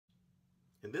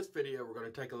In this video, we're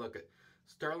going to take a look at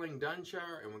Stirling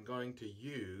Dunshire, and we're going to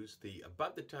use the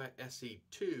Above the Tie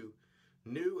SE2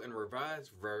 new and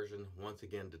revised version once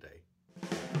again today.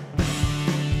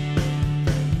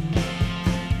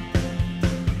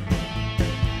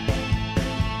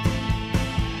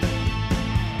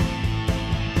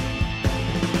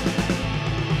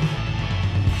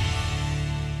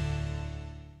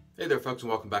 Hey there folks, and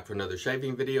welcome back for another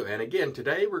shaving video. And again,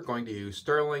 today we're going to use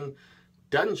Stirling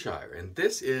Dunshire, and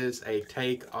this is a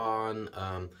take on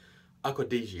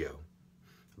Acquadigio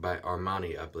by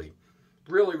Armani, I believe.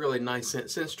 Really nice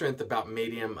scent strength, about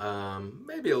medium,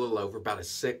 maybe a little over, about a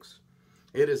 6.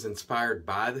 It is inspired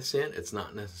by the scent. It's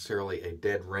not necessarily a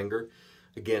dead ringer.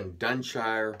 Again,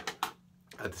 Dunshire,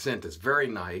 the scent is very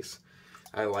nice.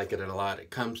 I like it a lot. It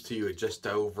comes to you at just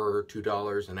over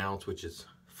 $2 an ounce, which is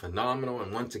phenomenal.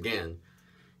 And once again,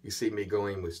 you see me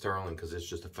going with Stirling because it's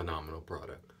just a phenomenal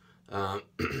product.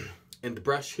 In the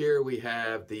brush here we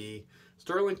have the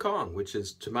Stirling Kong, which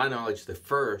is, to my knowledge, the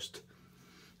first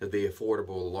of the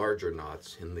affordable larger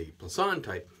knots in the Plasan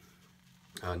type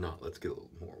knot. Let's get a little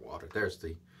more water. There's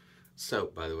the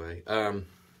soap, by the way.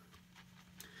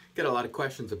 Get a lot of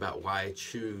questions about why I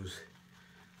choose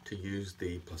to use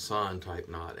the Plasan type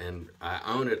knot, and I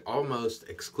own it almost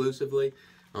exclusively.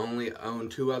 I only own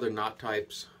 2 other knot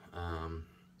types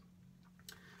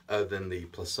other than the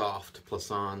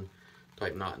Plasan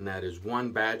type knot, and that is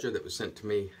one Badger that was sent to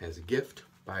me as a gift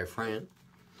by a friend,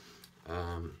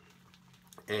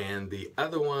 and the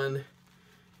other one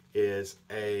is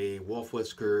a Wolf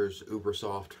Whiskers Uber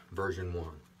Soft version 1,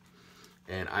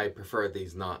 and I prefer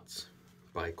these knots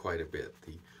by quite a bit,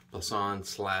 the Plasan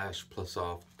 /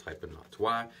 Plasoft type of knots.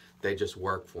 Why? They just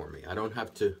work for me. I don't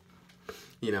have to,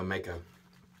 you know, make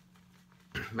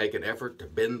an effort to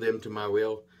bend them to my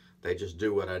will. They just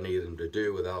do what I need them to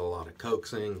do without a lot of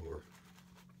coaxing or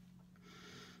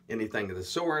anything of the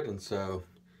sort. And so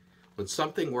when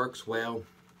something works well,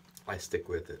 I stick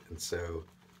with it. And so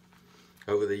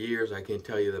over the years, I can't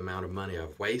tell you the amount of money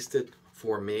I've wasted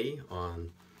for me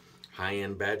on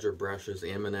high-end Badger brushes,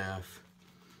 M&F,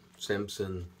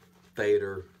 Simpson,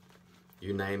 Thader,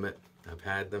 you name it, I've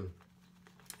had them.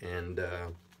 And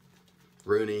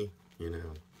Rooney, you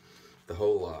know, the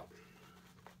whole lot.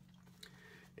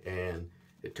 And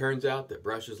it turns out that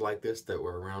brushes like this that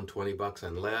were around 20 bucks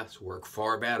and less work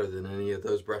far better than any of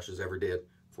those brushes ever did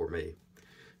for me.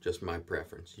 Just my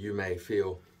preference. You may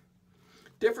feel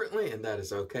differently, and that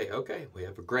is okay. Okay, we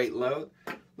have a great load.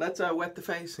 Let's wet the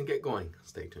face and get going.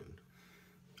 Stay tuned.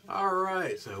 All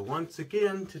right, so once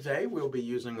again today we'll be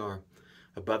using our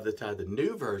Above the Tie, the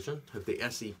new version of the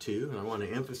SE2, and I want to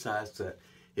emphasize that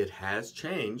it has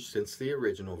changed since the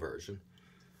original version.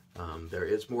 There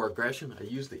is more aggression. I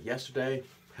used it yesterday,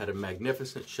 had a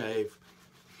magnificent shave.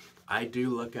 I do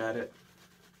look at it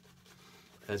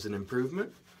as an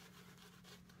improvement.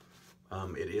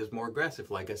 It is more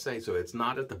aggressive, like I say, so it's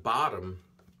not at the bottom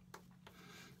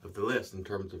of the list in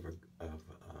terms of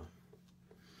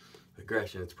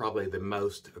aggression. It's probably the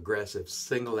most aggressive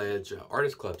single edge,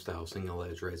 Artist Club style single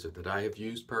edge razor that I have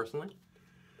used personally,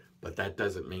 but that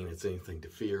doesn't mean it's anything to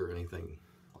fear or anything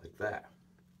like that,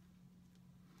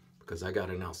 because I got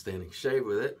an outstanding shave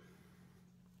with it,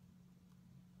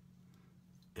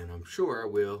 and I'm sure I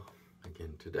will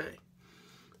again today.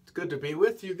 It's good to be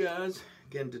with you guys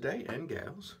again today, and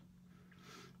gals.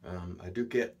 I do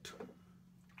get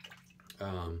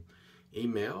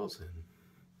emails and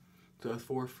so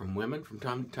forth from women from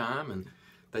time to time, and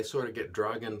they sort of get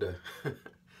dragged into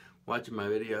watching my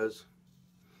videos.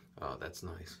 Oh, that's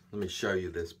nice. Let me show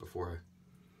you this before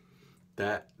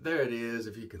there it is.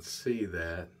 If you can see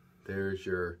that, there's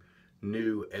your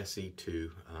new SE2.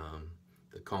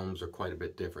 The combs are quite a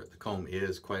bit different. The comb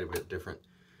is quite a bit different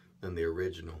than the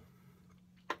original.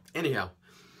 Anyhow,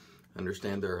 I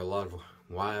understand there are a lot of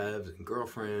wives and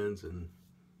girlfriends and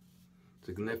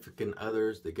significant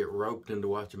others that get roped into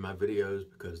watching my videos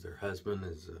because their husband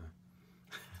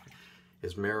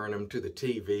is mirroring them to the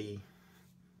TV.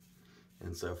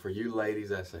 And so for you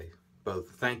ladies, I say both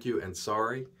thank you and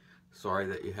sorry. Sorry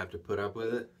that you have to put up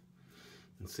with it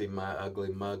and see my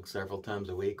ugly mug several times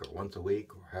a week or once a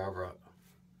week or however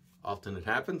often it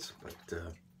happens.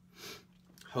 But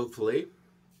hopefully,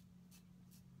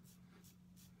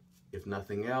 if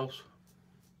nothing else,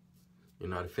 you're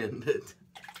not offended.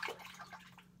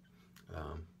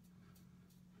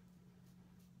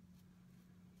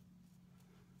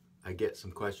 I get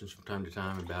some questions from time to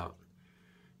time about,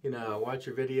 you know, I watch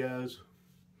your videos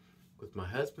with my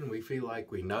husband. We feel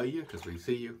like we know you because we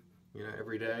see you, you know,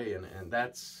 every day, and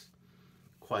that's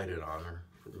quite an honor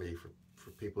for me, for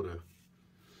people to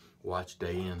watch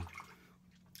day in,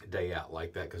 day out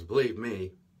like that, because believe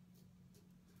me,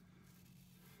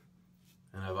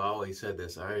 and I've always said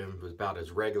this, I am about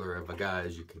as regular of a guy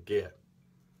as you can get.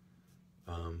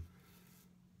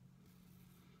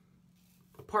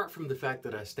 Apart from the fact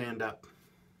that I stand up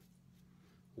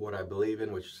what I believe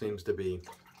in, which seems to be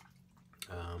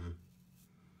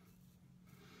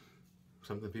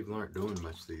something people aren't doing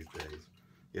much these days.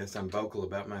 Yes, I'm vocal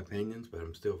about my opinions, but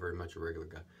I'm still very much a regular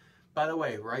guy. By the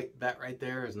way, that right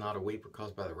there is not a weeper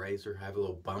caused by the razor. I have a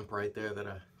little bump right there that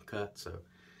I cut, so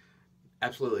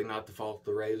absolutely not the fault of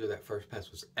the razor. That first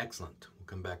pass was excellent. We'll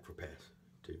come back for pass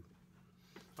 2.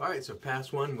 All right, so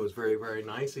pass 1 was very, very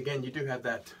nice. Again, you do have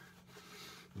that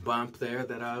bump there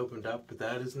that I opened up, but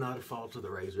that is not a fault of the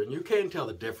razor. And you can tell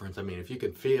the difference. I mean, if you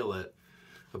can feel it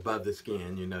above the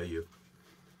skin, you know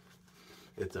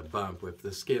it's a bump. If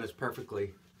the skin is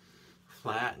perfectly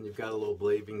flat and you've got a little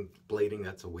bleeding,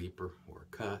 that's a weeper or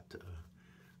a cut.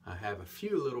 I have a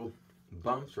few little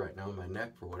bumps right now on my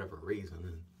neck for whatever reason,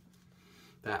 and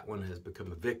that one has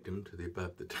become a victim to the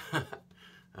above the top.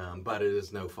 But it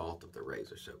is no fault of the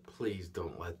razor, so please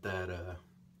don't let that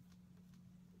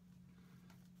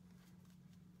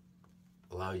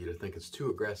allow you to think it's too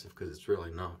aggressive, because it's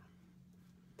really not.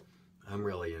 I'm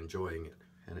really enjoying it,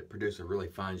 and it produced a really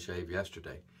fine shave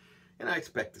yesterday, and I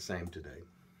expect the same today.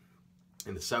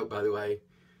 And the soap, by the way,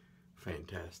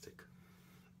 fantastic.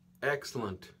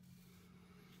 Excellent,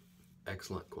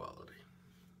 excellent quality.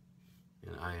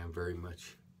 And I am very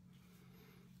much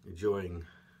enjoying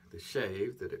the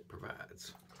shave that it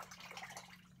provides.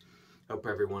 Hope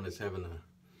everyone is having a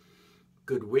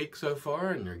good week so far,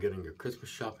 and you're getting your Christmas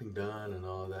shopping done and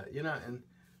all that. You know, and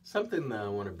something that I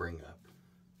want to bring up.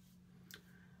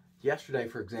 Yesterday,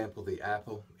 for example, the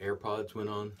Apple AirPods went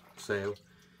on sale,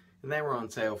 and they were on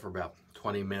sale for about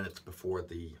 20 minutes before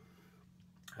they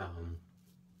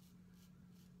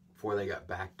got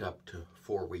backed up to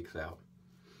 4 weeks out.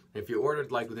 And if you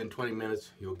ordered like within 20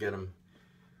 minutes, you'll get them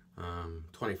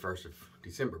 21st of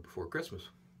December, before Christmas.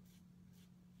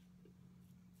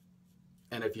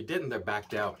 And if you didn't, they're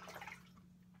backed out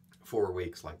 4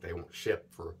 weeks, like they won't ship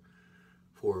for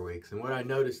 4 weeks. And what I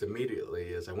noticed immediately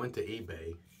is I went to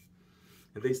eBay,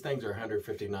 and these things are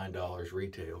 $159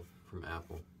 retail from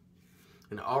Apple.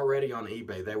 And already on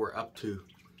eBay, they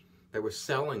were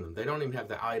selling them. They don't even have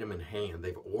the item in hand.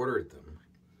 They've ordered them.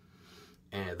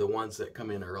 And the ones that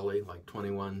come in early, like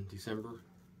 21 December,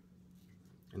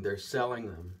 and they're selling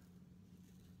them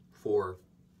for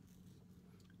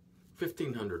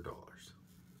 $1,500.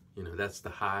 You know, that's the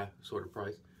high sort of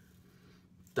price.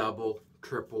 Double,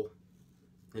 triple.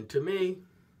 And to me,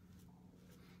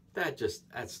 that just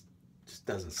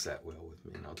doesn't set well with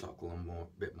me. And I'll talk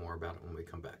a bit more about it when we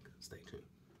come back. Stay tuned.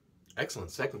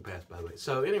 Excellent second pass, by the way.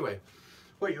 So anyway,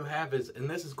 what you have is, and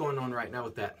this is going on right now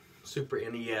with that Super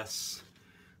NES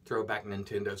throwback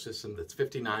Nintendo system that's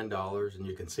 $59, and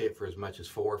you can see it for as much as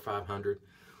 $400 or $500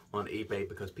 on eBay,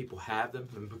 because people have them,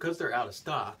 and because they're out of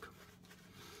stock,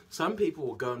 some people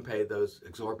will go and pay those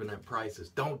exorbitant prices.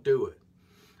 Don't do it.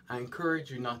 I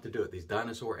encourage you not to do it. These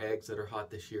dinosaur eggs that are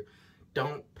hot this year,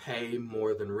 don't pay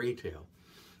more than retail.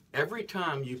 Every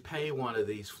time you pay one of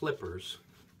these flippers,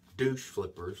 douche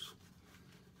flippers,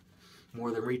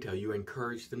 more than retail, you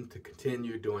encourage them to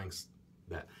continue doing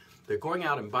that. They're going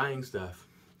out and buying stuff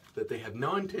that they have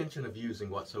no intention of using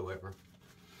whatsoever,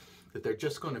 that they're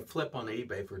just going to flip on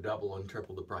eBay for double and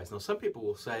triple the price. Now, some people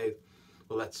will say,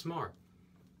 well, that's smart.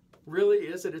 Really,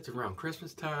 is it? It's around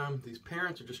Christmas time. These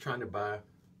parents are just trying to buy,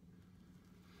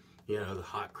 you know, the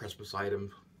hot Christmas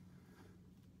items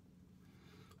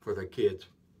for their kids.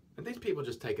 And these people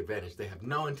just take advantage. They have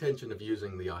no intention of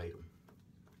using the item,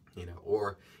 you know,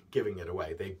 or giving it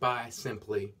away. They buy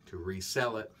simply to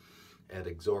resell it at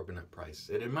exorbitant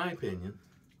prices. And in my opinion,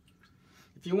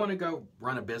 if you want to go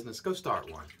run a business, go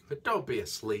start one. But don't be a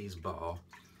sleazeball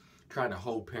trying to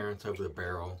hold parents over the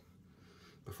barrel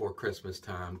before Christmas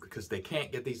time, because they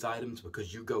can't get these items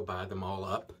because you go buy them all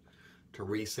up to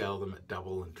resell them at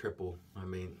double and triple. I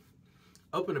mean,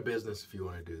 open a business if you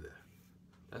want to do that.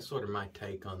 That's sort of my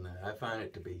take on that. I find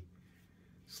it to be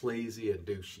sleazy and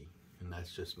douchey, and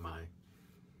that's just my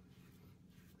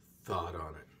thought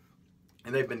on it.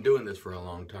 And they've been doing this for a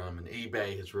long time, and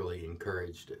eBay has really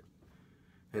encouraged it.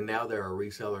 And now there are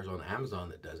resellers on Amazon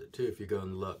that does it too. If you go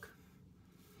and look,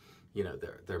 you know,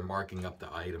 they're marking up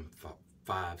the item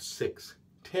 5, 6,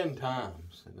 10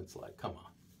 times, and it's like, come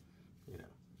on, you know,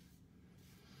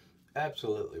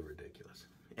 absolutely ridiculous.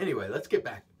 Anyway, let's get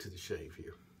back to the shave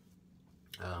here.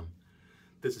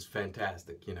 This is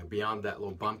fantastic. You know, beyond that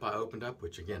little bump I opened up,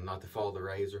 which again, not the fault of the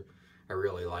razor, I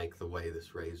really like the way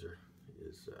this razor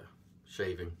is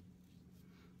shaving.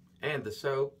 And the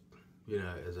soap, you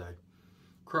know, as I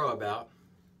crow about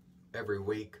every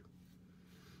week,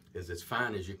 is as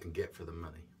fine as you can get for the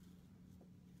money.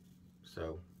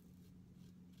 So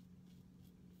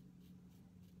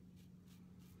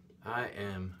I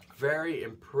am very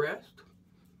impressed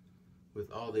with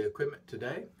all the equipment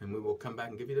today, and we will come back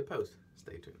and give you the post.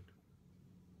 Stay tuned.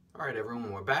 All right,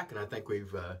 everyone, we're back, and I think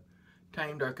we've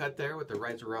tamed our cut there with the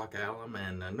Razor Rock alum.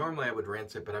 And normally I would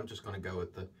rinse it, but I'm just going to go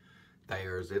with the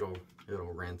Thayer's. It'll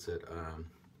rinse it.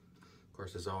 Of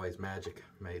course, as always, magic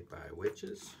made by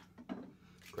witches.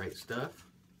 Great stuff.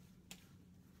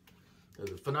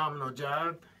 Does a phenomenal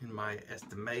job in my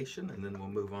estimation, and then we'll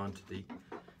move on to the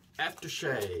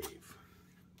aftershave.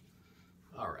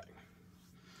 All right.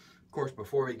 Of course,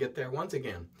 before we get there, once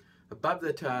again, above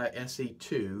the tie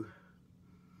SE2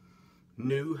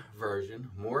 new version,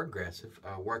 more aggressive,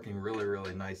 working really,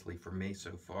 really nicely for me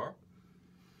so far.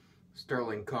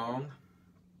 Stirling Kong,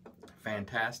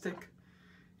 fantastic,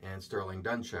 and Stirling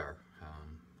Dunshire,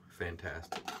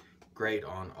 fantastic. Great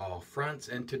on all fronts.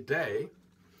 And today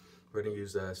we're going to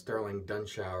use a Stirling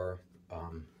Dunshire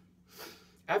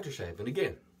aftershave. And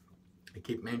again, I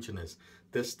keep mentioning this.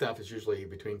 This stuff is usually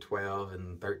between $12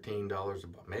 and $13 a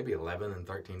bottle, maybe $11 and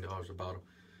 $13 a bottle.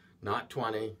 Not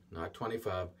 20, not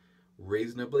 25.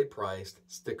 Reasonably priced,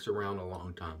 sticks around a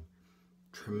long time.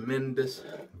 Tremendous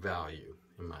value,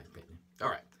 in my opinion. All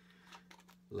right,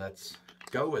 let's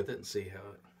go with it and see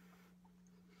how it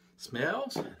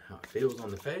smells and how it feels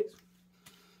on the face.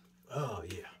 Oh,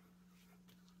 yeah.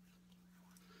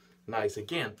 Nice.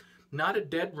 Again, not a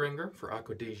dead ringer for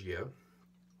Acqua di Gio.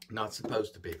 Not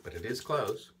supposed to be, but it is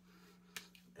close.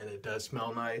 And it does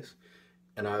smell nice.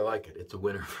 And I like it. It's a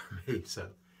winner for me. So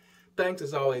thanks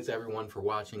as always, everyone, for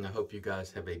watching. I hope you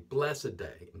guys have a blessed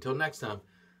day. Until next time,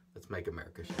 let's make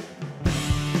America shine.